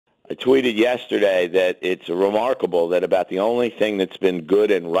I tweeted yesterday that it's remarkable that about the only thing that's been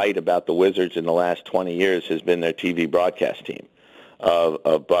good and right about the Wizards in the last 20 years has been their TV broadcast team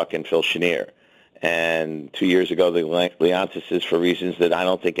of Buck and Phil Chenier. And 2 years ago, the Leontises, for reasons that I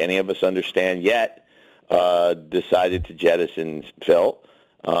don't think any of us understand yet, decided to jettison Phil.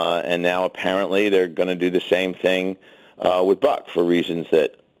 And now apparently they're going to do the same thing with Buck for reasons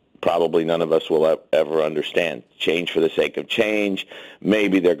that probably none of us will ever understand. Change for the sake of change.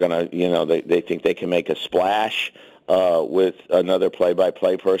 Maybe they're going to, they think they can make a splash with another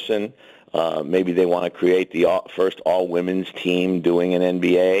play-by-play person. Maybe they want to create the first all-women's team doing an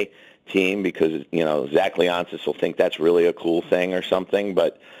NBA team because, Zach Leonsis will think that's really a cool thing or something.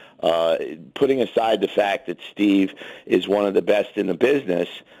 But putting aside the fact that Steve is one of the best in the business,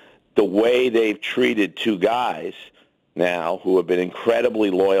 the way they've treated two guys now who have been incredibly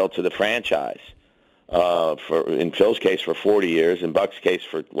loyal to the franchise, in Phil's case for 40 years, in Buck's case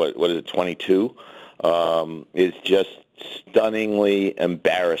for, 22, is just stunningly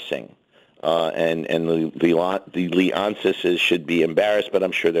embarrassing. And the Leonsises should be embarrassed, but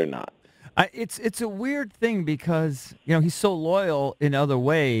I'm sure they're not. It's a weird thing because, he's so loyal in other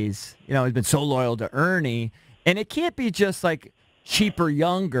ways. He's been so loyal to Ernie, and it can't be just like cheaper,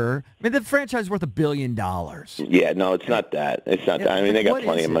 younger. I mean, the franchise is worth $1 billion. Yeah, no, it's not that. It's not that. I mean, they got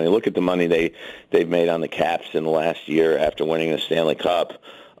plenty of money. Look at the money they've made on the Caps in the last year after winning the Stanley Cup,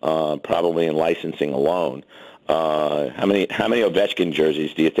 probably in licensing alone. How many Ovechkin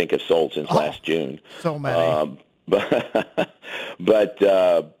jerseys do you think have sold since last June? So many.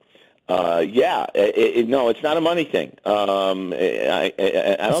 Yeah, no, it's not a money thing. I don't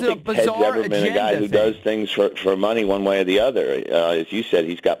think Ted's ever been a guy who does things for money one way or the other. As you said,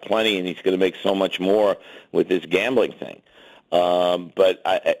 he's got plenty, and he's going to make so much more with this gambling thing. But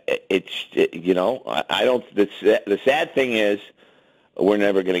I don't. The sad thing is, we're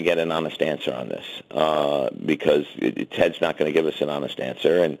never going to get an honest answer on this because Ted's not going to give us an honest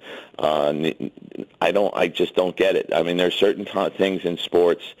answer, and I just don't get it. I mean, there's certain things in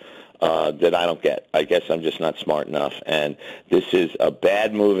sports that I don't get. I guess I'm just not smart enough, and this is a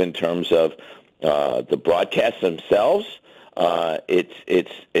bad move in terms of the broadcasts themselves.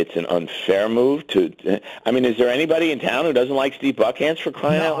 It's an unfair move I mean, is there anybody in town who doesn't like Steve Buckhantz, for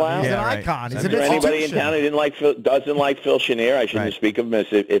crying out loud? He's an icon. Is there anybody in town who doesn't like Phil Chenier? I shouldn't speak of him as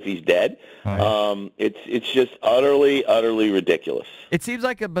if he's dead. Right. It's just utterly ridiculous. It seems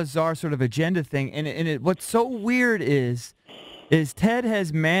like a bizarre sort of agenda thing, and what's so weird is Ted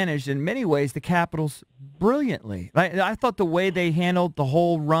has managed in many ways the Capitals brilliantly. I thought the way they handled the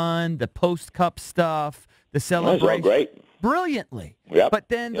whole run, the post-Cup stuff, the celebration. That was all great. Brilliantly. Yep. But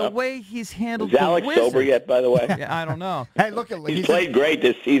then the way he's handled Is Alex sober yet, by the way? Yeah, I don't know. Hey, look, he's played great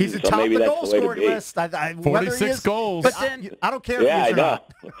this season, he's atop maybe the that's goal the way scoring to be. list. 46 goals. But then, I don't care. Yeah, if I know.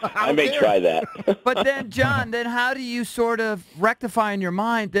 I may try that. But then, John, how do you sort of rectify in your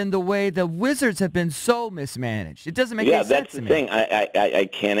mind then the way the Wizards have been so mismanaged? It doesn't make any sense to me. Yeah, that's the thing. I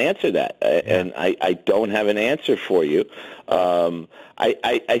can't answer that, and I don't have an answer for you.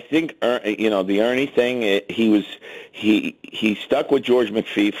 I think the Ernie thing. He stuck with George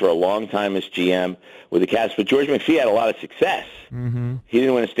McPhee for a long time as GM with the Cavs, but George McPhee had a lot of success. Mm-hmm. He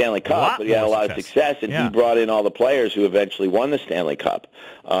didn't win a Stanley Cup, but he had a lot of success, and he brought in all the players who eventually won the Stanley Cup.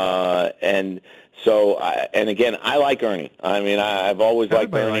 And so, and again, I like Ernie. I mean, I've always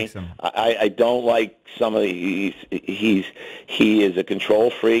liked Ernie. I don't like some of the. He is a control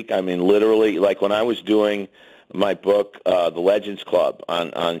freak. I mean, literally, like when I was doing my book, The Legends Club,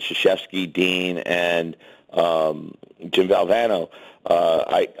 on Krzyzewski, Dean, and Jim Valvano,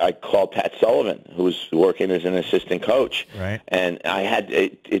 I called Pat Sullivan, who was working as an assistant coach. Right. And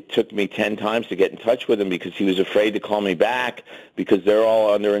it took me 10 times to get in touch with him because he was afraid to call me back because they're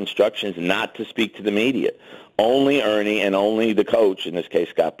all under instructions not to speak to the media. Only Ernie and only the coach, in this case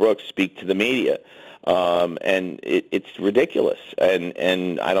Scott Brooks, speak to the media. And it's ridiculous.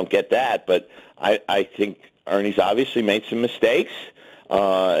 And I don't get that, but I think Ernie's obviously made some mistakes.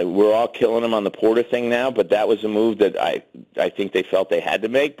 We're all killing him on the Porter thing now, but that was a move that I think they felt they had to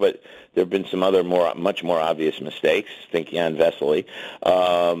make. But there have been some other much more obvious mistakes. Think Jan Vesely,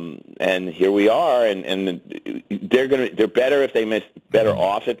 and here we are. And they're better if they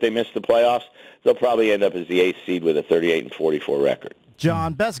off if they miss the playoffs. They'll probably end up as the 8th seed with a 38-44 record.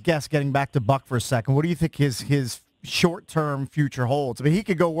 John, best guess. Getting back to Buck for a second, what do you think his short-term future holds? I mean, he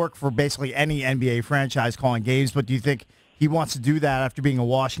could go work for basically any NBA franchise calling games, but do you think he wants to do that after being a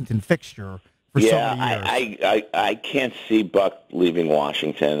Washington fixture for so many years? I can't see Buck leaving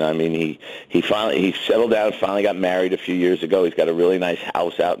Washington. I mean, he settled down, finally got married a few years ago. He's got a really nice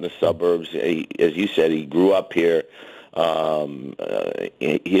house out in the suburbs. As you said, he grew up here.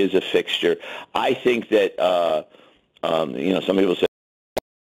 He is a fixture. I think that some people say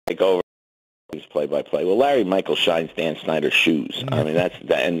take over. He's play-by-play. Well, Larry Michael shines Dan Snyder's shoes. I mean,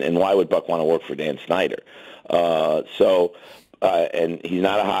 and why would Buck want to work for Dan Snyder? And he's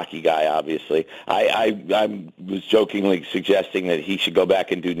not a hockey guy, obviously. I was jokingly suggesting that he should go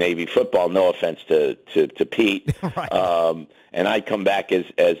back and do Navy football. No offense to Pete. Right. And I'd come back as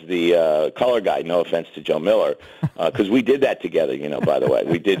the color guy. No offense to Joe Miller, because we did that together. By the way,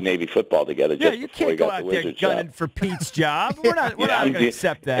 we did Navy football together. Yeah, just you before can't go out there gunning for Pete's job. We're not going to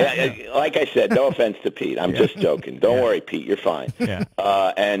accept that. Like I said, no offense to Pete. I'm just joking. Don't worry, Pete. You're fine. Yeah.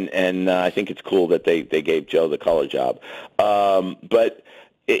 And I think it's cool that they gave Joe the color job. But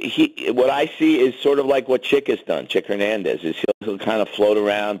what I see is sort of like what Chick has done. Chick Hernandez is he'll kind of float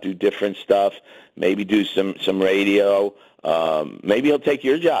around, do different stuff, maybe do some radio. Maybe he'll take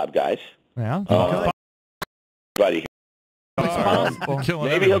your job, guys. Well, buddy.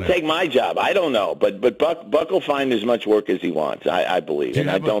 Maybe he'll take my job. I don't know, but Buck will find as much work as he wants. I believe, and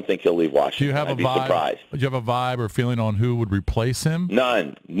I don't think he'll leave Washington. Do you have I'd be surprised. Do you have a vibe or feeling on who would replace him?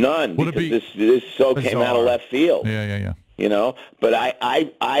 None. Would Because this so bizarre. came out of left field. Yeah. But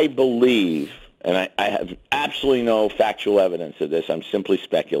I believe, and I have absolutely no factual evidence of this. I'm simply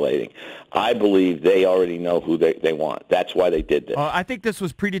speculating. I believe they already know who they want. That's why they did this. I think this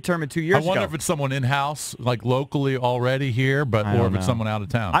was predetermined 2 years ago. I wonder if it's someone in-house, like locally already here, or if it's someone out of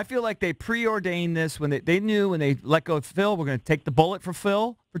town. I feel like they preordained this when they knew when they let go of Phil, we're going to take the bullet for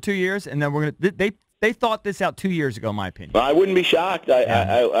Phil for 2 years, and then we're going to they thought this out 2 years ago, in my opinion. I wouldn't be shocked.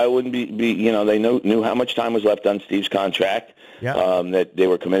 I wouldn't be they knew how much time was left on Steve's contract. Yeah. That they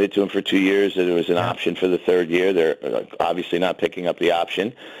were committed to him for 2 years, that there was an option for the third year. They're obviously not picking up the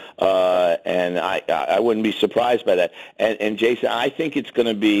option. And I wouldn't be surprised by that. And Jason, I think it's going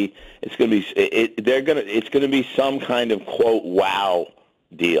to be some kind of quote wow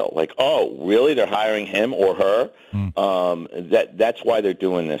deal. Like, oh, really? They're hiring him or her? That's why they're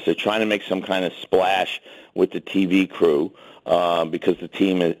doing this. They're trying to make some kind of splash with the TV crew because the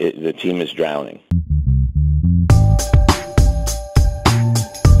team is drowning.